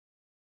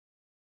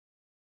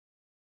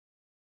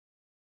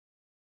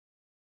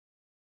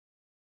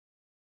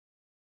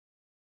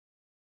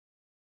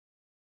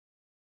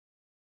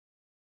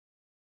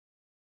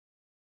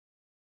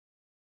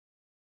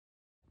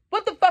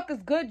What the fuck is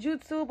good,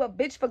 YouTube? A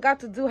bitch forgot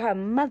to do her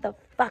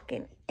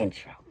motherfucking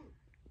intro.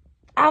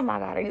 Oh my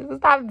god, I need to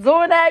stop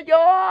doing that,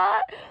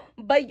 y'all.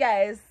 But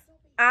yes,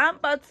 I'm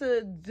about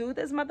to do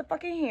this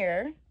motherfucking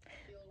hair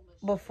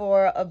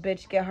before a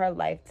bitch get her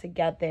life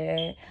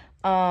together.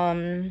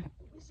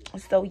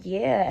 So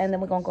yeah, and then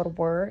we're gonna go to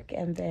work,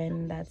 and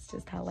then that's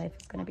just how life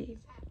is gonna be.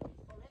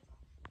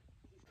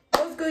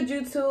 What's good,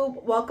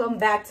 YouTube? Welcome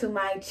back to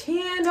my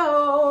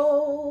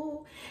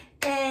channel.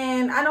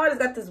 And I know I just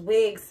got this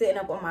wig sitting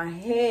up on my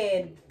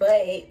head,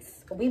 but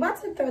we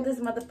about to throw this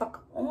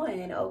motherfucker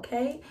on,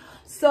 okay?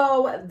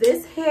 So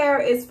this hair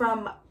is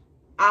from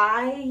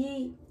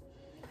Ayiyi.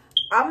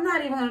 I'm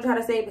not even gonna try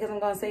to say it because I'm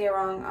gonna say it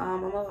wrong.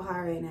 I'm a little high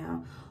right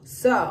now,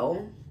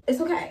 so it's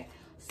okay.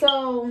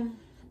 So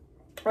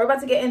we're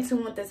about to get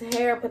into with this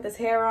hair, put this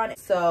hair on.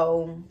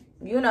 So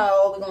you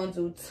know, we're gonna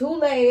do 2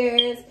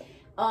 layers.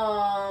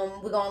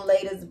 We're gonna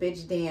lay this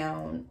bitch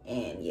down,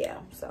 and yeah,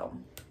 so.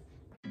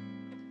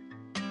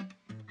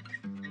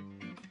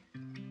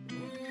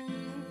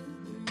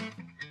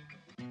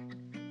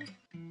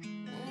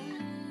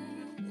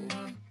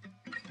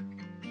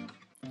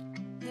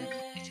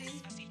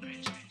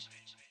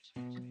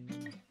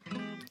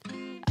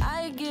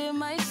 I get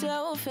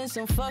myself in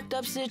some fucked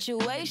up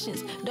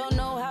situations. Don't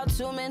know how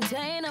to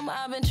maintain them.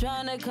 I've been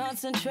trying to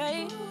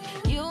concentrate.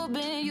 You've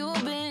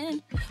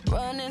been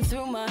running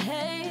through my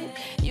head.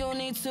 You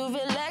need to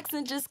relax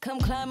and just come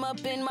climb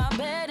up in my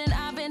bed. And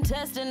I've been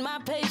testing my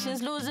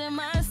patience, losing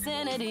my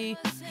sanity,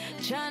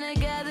 trying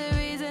to gather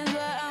reasons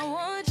why I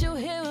want you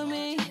here with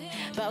me.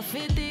 About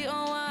 50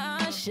 on why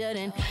I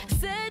shouldn't.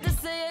 Sad to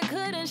say I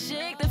couldn't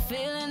shake the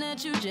feeling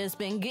that you just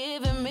been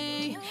giving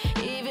me.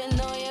 Even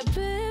though you're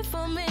bad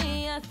for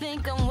me, I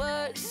think I'm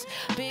worse,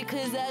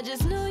 because I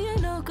just know you're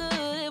no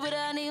good, but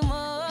I need more.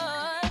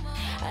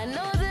 I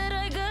know that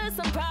I got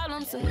some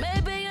problems, and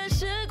maybe I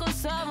should go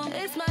solve them.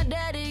 It's my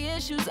daddy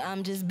issues,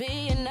 I'm just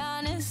being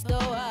honest. Though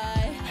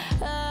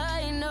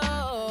I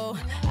know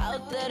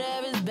out there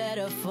is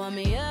better for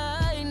me.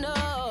 I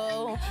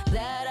know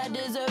that I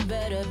deserve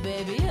better,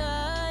 baby.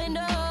 I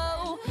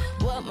know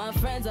what my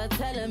friends are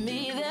telling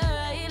me, they're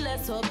right.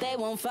 Let's hope they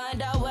won't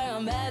find out where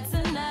I'm at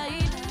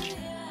tonight.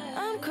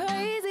 I'm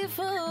crazy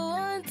for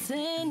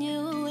wanting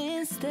you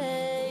in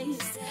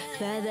states.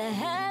 Rather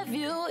have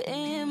you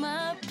in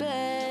my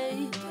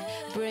bed,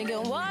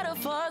 bringing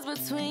waterfalls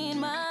between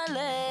my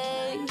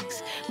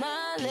legs,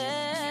 match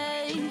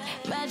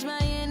my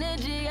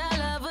energy. I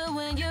love it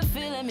when you're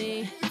feeling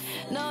me.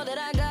 Know that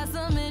I got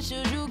some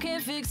issues you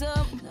can't fix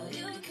up.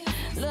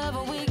 Love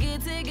when we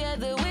get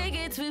together, we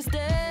get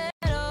twisted.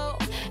 Oh,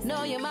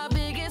 know you're my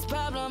biggest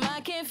problem,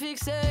 I can't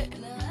fix it.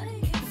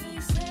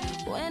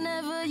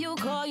 Whenever you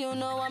call, you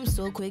know I'm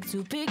so quick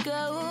to pick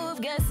up.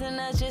 Guessing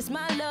that's just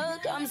my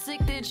luck. I'm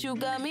sick that you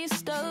got me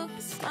stuck.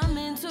 I'm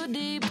in too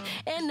deep,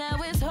 and now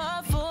it's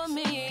hard for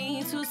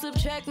me to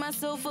subtract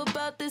myself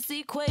about this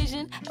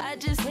equation. I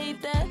just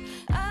hate that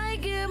I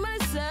get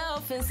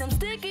myself in some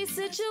sticky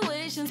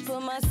situations,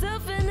 put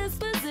myself in this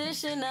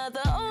position. Now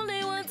the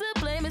only one to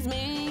blame is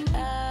me.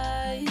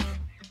 I'd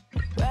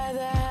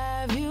rather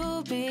have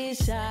you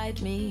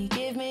beside me.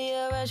 Give me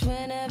a rush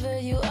whenever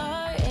you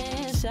are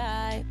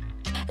inside.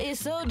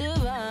 It's so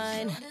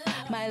divine.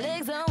 My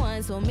legs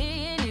unwind so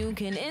me and you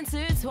can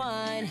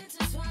intertwine.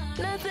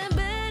 Nothing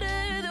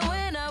better than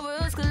when our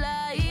worlds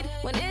collide.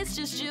 When it's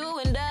just you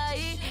and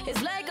I,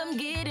 it's like I'm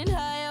getting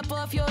high up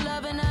off your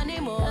love and I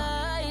need more.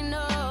 I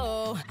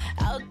know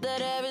out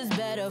there is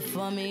better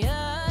for me.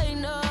 I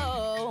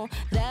know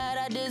that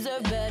I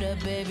deserve better,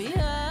 baby.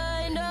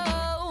 I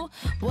know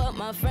what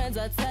my friends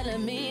are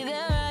telling me,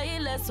 they're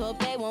right. Let's hope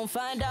they won't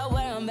find out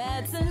where I'm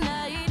at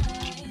tonight.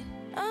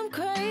 I'm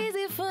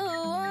crazy for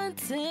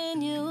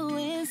wanting you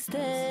in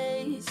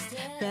states.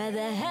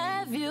 Rather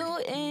have you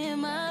in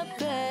my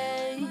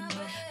bed,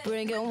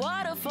 bringing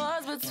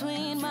waterfalls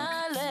between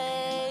my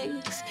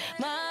legs,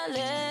 match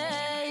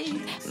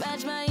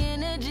my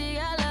energy.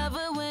 I love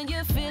it when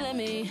you're feeling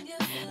me.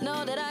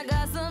 Know that I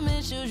got some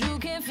issues you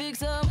can't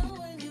fix up.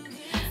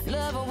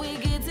 Love when we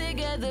get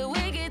together,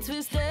 we get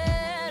twisted.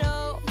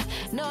 Oh,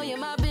 know you're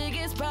my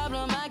biggest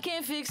problem, I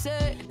can't fix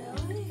it.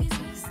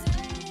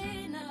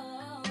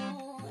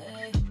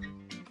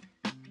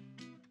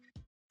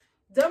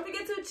 Don't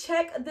forget to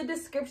check the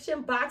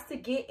description box to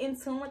get in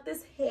tune with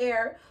this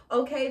hair.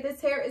 Okay, this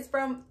hair is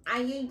from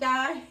Ayiyi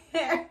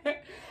hair.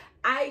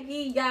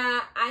 Ayiyi.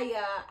 I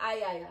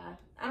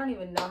don't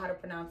even know how to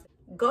pronounce it.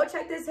 Go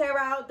check this hair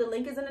out. The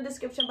link is in the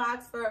description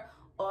box for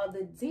all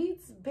the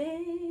deets,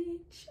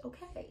 bitch.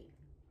 Okay.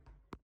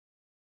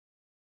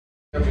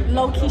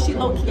 Low key, she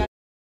low key.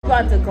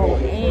 About to go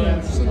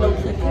in. She low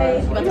key.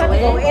 Hey, about to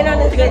go in on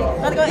this.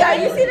 Yeah,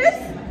 you see this?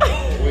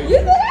 You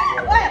see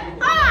that? What?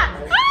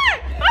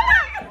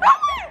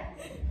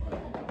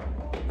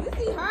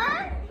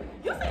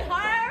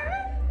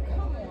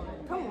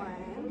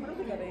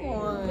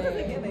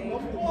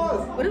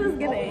 What is this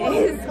giving?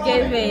 It's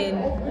giving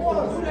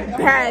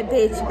bad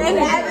bitch in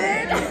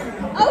heaven.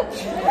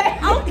 Okay.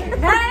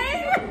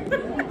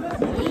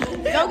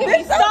 Don't get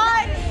me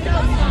started.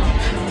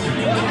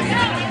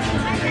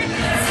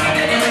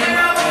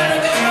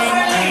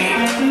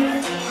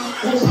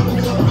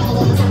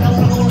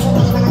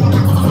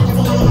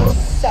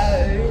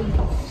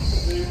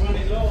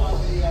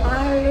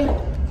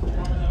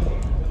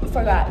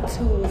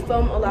 to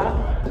film a lot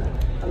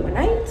of my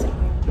night.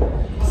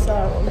 So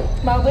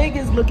my wig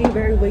is looking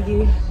very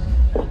wiggy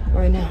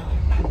right now.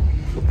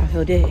 I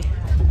feel dead.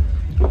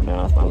 I don't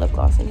know if my lip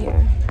gloss in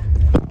here.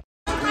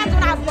 Sometimes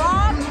when I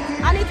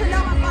vlog, I need to know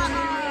if I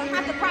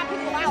have to crop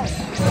people out.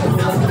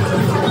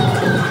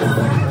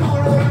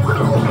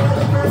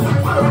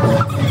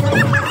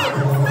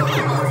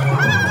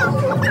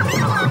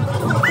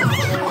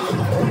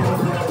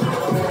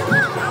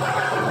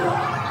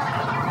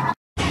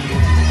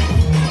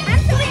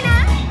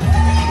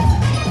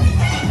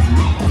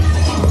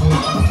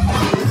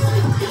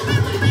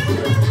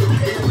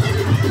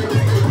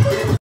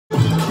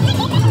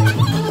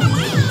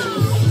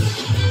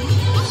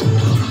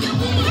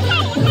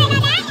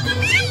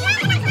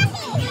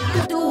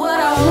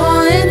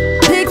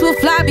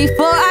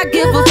 Before I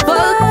give a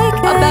fuck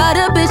about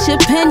a bitch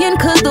opinion,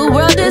 cause the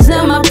world is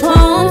in my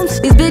palms.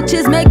 These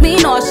bitches make me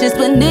nauseous,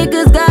 but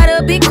niggas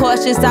gotta be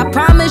cautious. I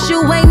promise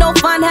you ain't no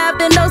fun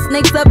having no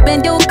snakes up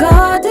in your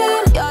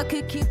garden.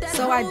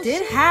 So I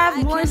did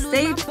have more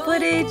stage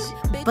footage,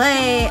 but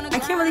I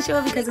can't really show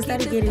it because it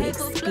started getting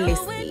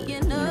explicit.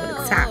 You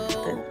know,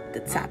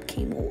 the top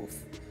came off.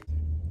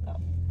 The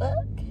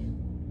fuck?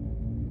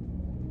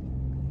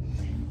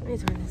 Let me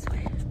turn this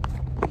way.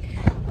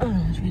 I don't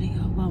know which way to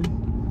go. Well,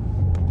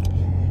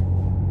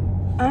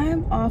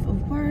 I'm off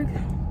of work.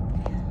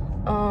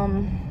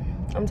 I'm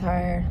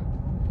tired.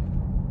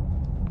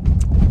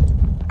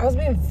 I was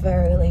being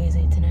very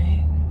lazy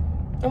tonight.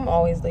 I'm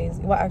always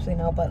lazy. Well, actually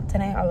no, but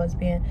tonight I was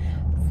being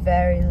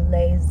very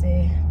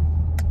lazy.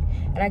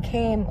 And I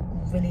came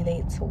really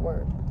late to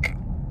work.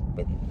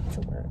 Really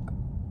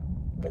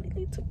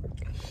late to work.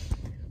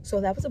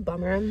 So that was a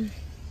bummer.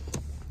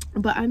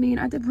 But I mean,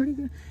 I did pretty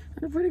good.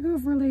 I did pretty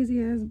good for a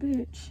lazy ass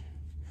bitch.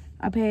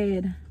 I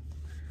paid,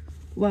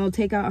 well,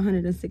 take out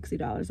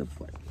 $160 of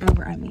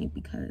whatever I made,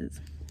 because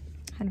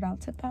 $100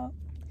 tip out,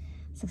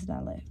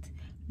 $60 left.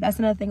 That's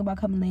another thing about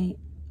coming late,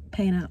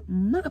 paying out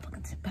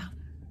motherfucking tip out,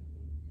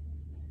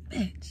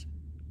 bitch.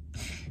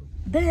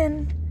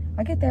 Then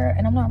I get there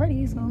and I'm not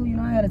ready, so you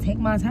know I gotta take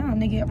my time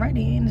to get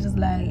ready, and it's just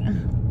like,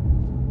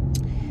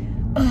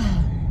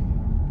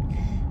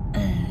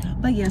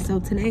 but yeah. So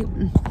tonight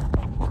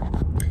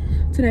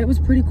was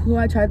pretty cool.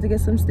 I tried to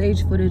get some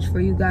stage footage for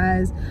you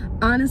guys.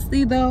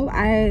 Honestly though,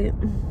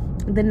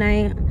 the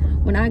night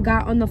when I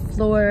got on the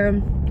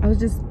floor, I was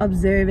just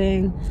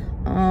observing.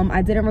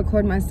 I didn't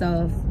record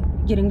myself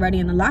getting ready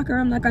in the locker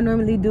room like I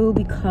normally do,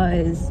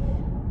 because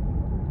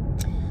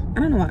I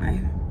don't know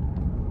why.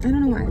 I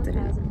don't know why I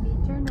didn't.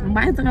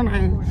 Why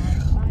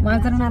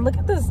didn't I? Look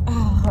at this.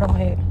 Oh, hold on,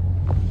 wait.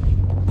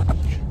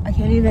 I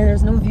can't even,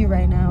 there's no view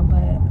right now,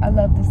 but I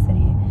love the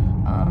city.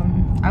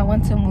 I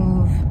want to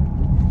move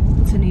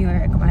to New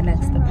York, my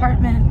next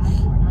apartment,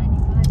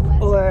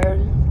 or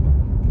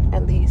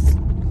at least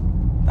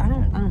I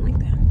don't like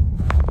that.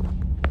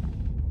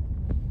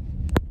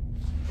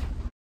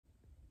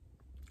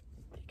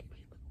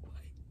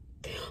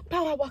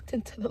 But I walked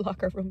into the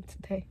locker room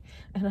today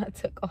and I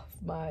took off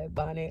my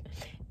bonnet,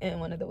 and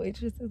one of the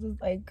waitresses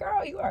was like,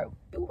 "Girl, you are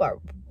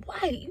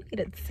white, you need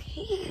a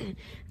tan."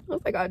 I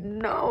was like, "Oh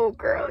no,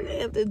 girl, you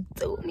didn't have to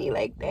do me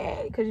like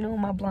that," because you know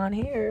my blonde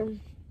hair,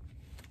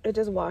 it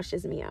just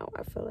washes me out,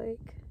 I feel like,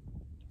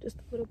 just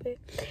a little bit.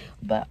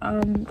 But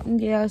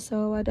yeah,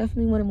 so I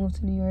definitely want to move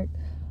to New York.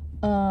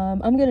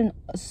 I'm getting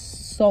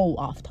so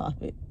off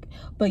topic,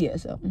 but yeah,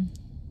 so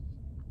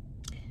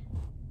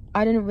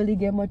I didn't really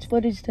get much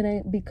footage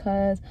tonight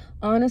because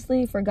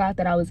honestly forgot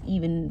that I was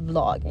even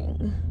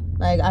vlogging.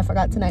 Like, I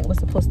forgot tonight was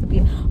supposed to be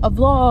a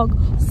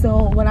vlog.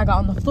 So when I got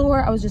on the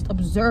floor, I was just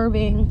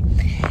observing,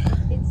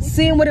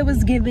 seeing what it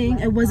was giving.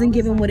 It wasn't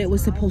giving what it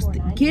was supposed to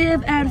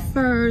give at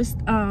first.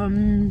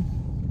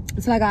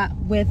 So I got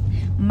with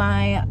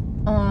my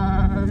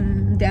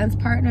dance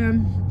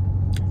partner.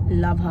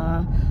 Love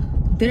her.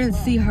 Didn't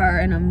see her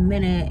in a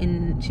minute,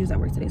 and she was at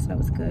work today, so that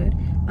was good.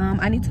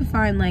 I need to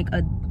find like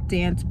a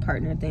dance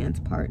partner. You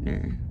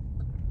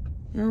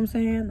know what I'm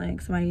saying?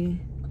 Like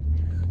somebody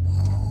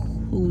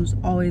who's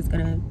always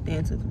gonna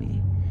dance with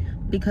me,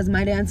 because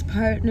my dance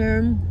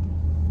partner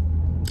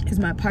is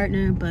my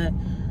partner, but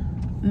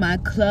my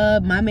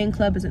main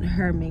club isn't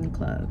her main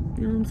club.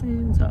 You know what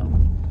I'm saying? So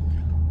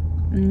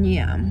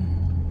yeah,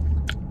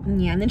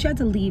 and then she had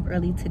to leave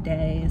early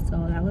today,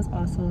 so that was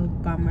also a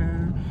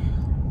bummer.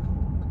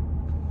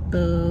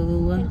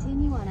 Boo.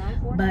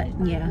 But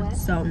yeah,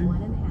 so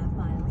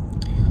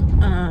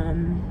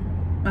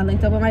I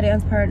linked up with my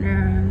dance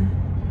partner,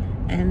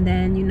 and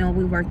then, you know,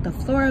 we worked the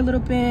floor a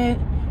little bit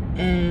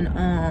and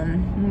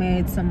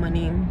made some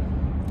money.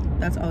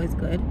 That's always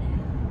good.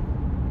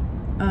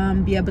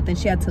 Yeah, but then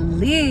she had to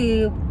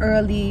leave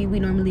early. We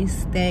normally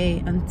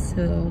stay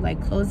until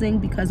like closing,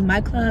 because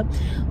my club,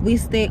 we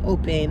stay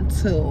open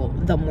till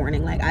the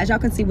morning. Like, as y'all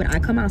can see, when I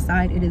come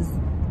outside, it is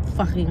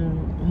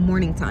fucking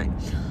morning time.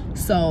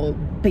 So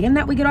being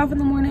that we get off in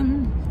the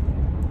morning,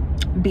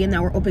 being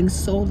that we're open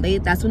so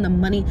late, that's when the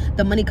money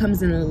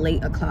comes in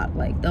late o'clock.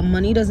 Like, the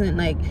money doesn't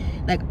like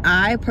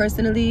I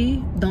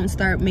personally don't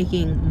start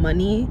making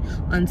money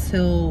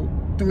until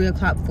 3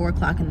 o'clock, 4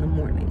 o'clock in the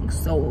morning.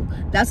 So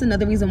that's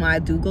another reason why I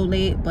do go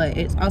late, but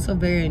it's also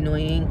very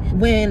annoying.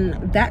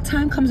 When that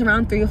time comes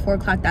around, 3 or 4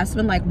 o'clock, that's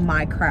when like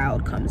my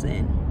crowd comes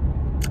in.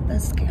 The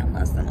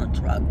scammers and the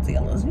drug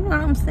dealers, you know what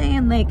I'm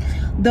saying? Like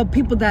the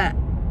people that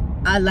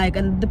I like,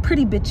 and the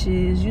pretty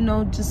bitches, you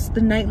know, just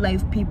the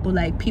nightlife people,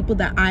 like people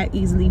that I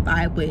easily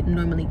vibe with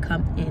normally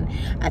come in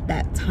at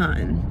that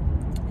time.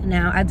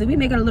 Now I do be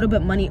making a little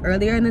bit money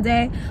earlier in the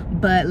day,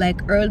 but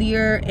like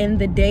earlier in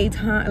the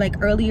daytime,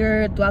 like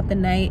earlier throughout the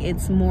night,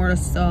 it's more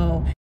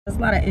so there's a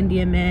lot of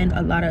Indian men,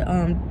 a lot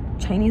of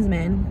Chinese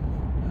men,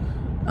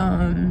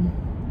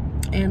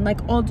 and like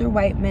older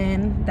white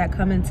men that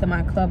come into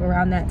my club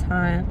around that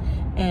time.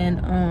 And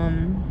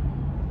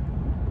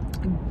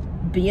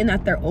being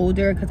that they're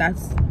older, because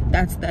that's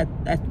the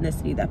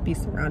ethnicity that be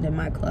surrounding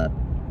my club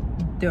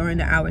during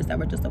the hours that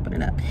we're just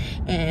opening up.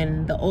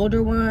 And the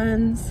older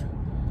ones,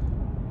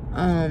 they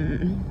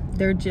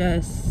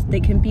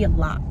can be a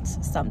lot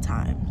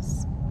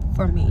sometimes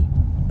for me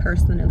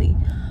personally.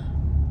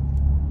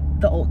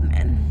 The old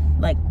men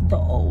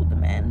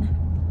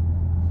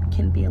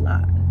can be a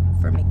lot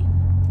for me.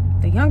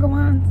 The younger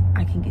ones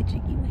I can get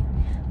jiggy with.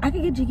 I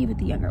can get jiggy with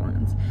the younger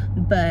ones.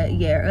 But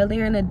yeah,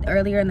 earlier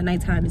in the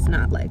nighttime, it's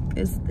not like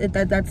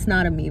that's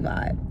not a me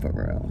vibe for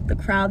real. The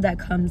crowd that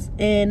comes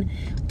in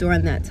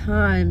during that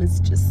time is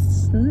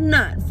just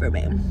not for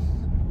me.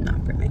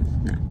 Not for me.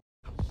 No.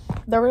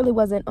 There really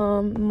wasn't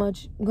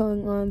much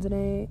going on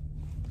today,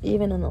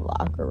 even in the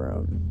locker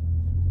room.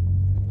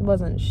 There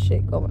wasn't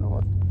shit going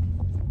on.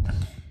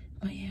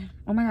 But yeah.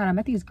 Oh my god, I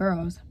met these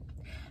girls.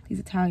 These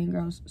Italian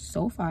girls,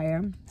 so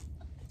fire.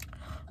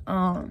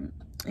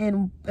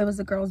 And it was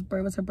the girl's birthday,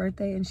 it was her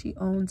birthday, and she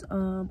owns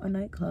a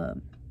nightclub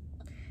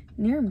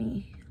near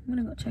me. I'm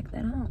gonna go check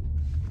that out.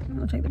 I'm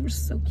gonna check. They were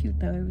so cute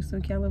though. It was so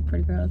cute. I love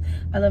pretty girls.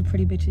 I love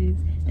pretty bitches,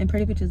 and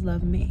pretty bitches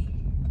love me.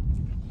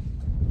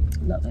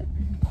 Love it.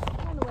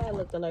 The way I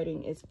look, the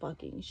lighting is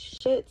fucking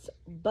shit,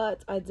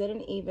 but I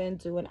didn't even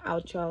do an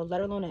outro,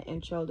 let alone an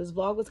intro. This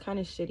vlog was kind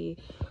of shitty,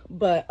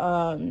 but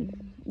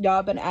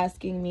y'all been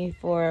asking me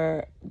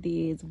for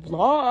these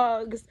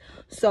vlogs,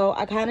 so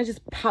I kind of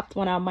just popped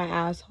one out my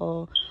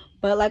asshole.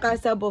 But like I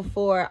said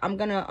before, I'm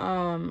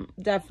gonna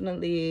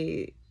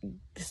definitely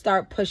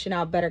start pushing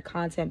out better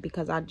content,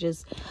 because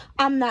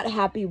I'm not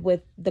happy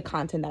with the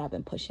content that I've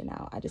been pushing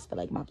out. I just feel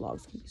like my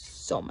vlogs can be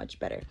so much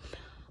better.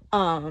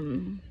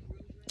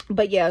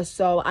 But yeah,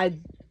 so I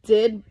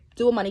did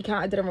do a money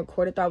count. I didn't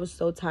record it though, I was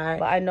so tired.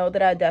 But I know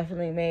that I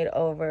definitely made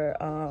over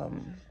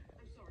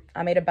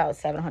I made about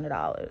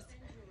 $700.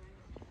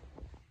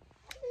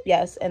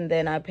 Yes, and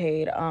then I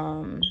paid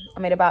I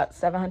made about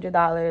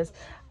 $700.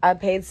 I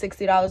paid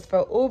 $60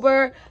 for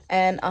Uber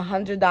and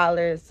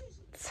 $100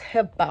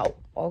 tip out.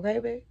 Okay,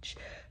 bitch.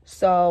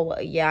 So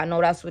yeah, I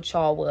know that's what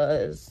y'all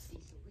was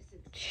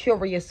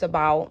curious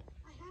about,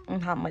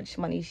 and how much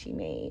money she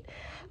made.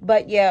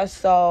 But yeah,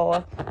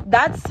 so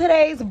that's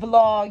today's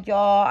vlog,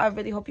 y'all. I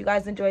really hope you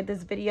guys enjoyed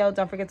this video.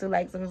 Don't forget to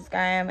like,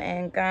 subscribe,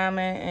 and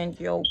comment. And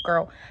yo,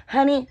 girl,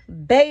 honey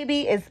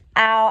baby is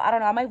out. I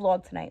don't know, I might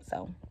vlog tonight,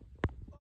 so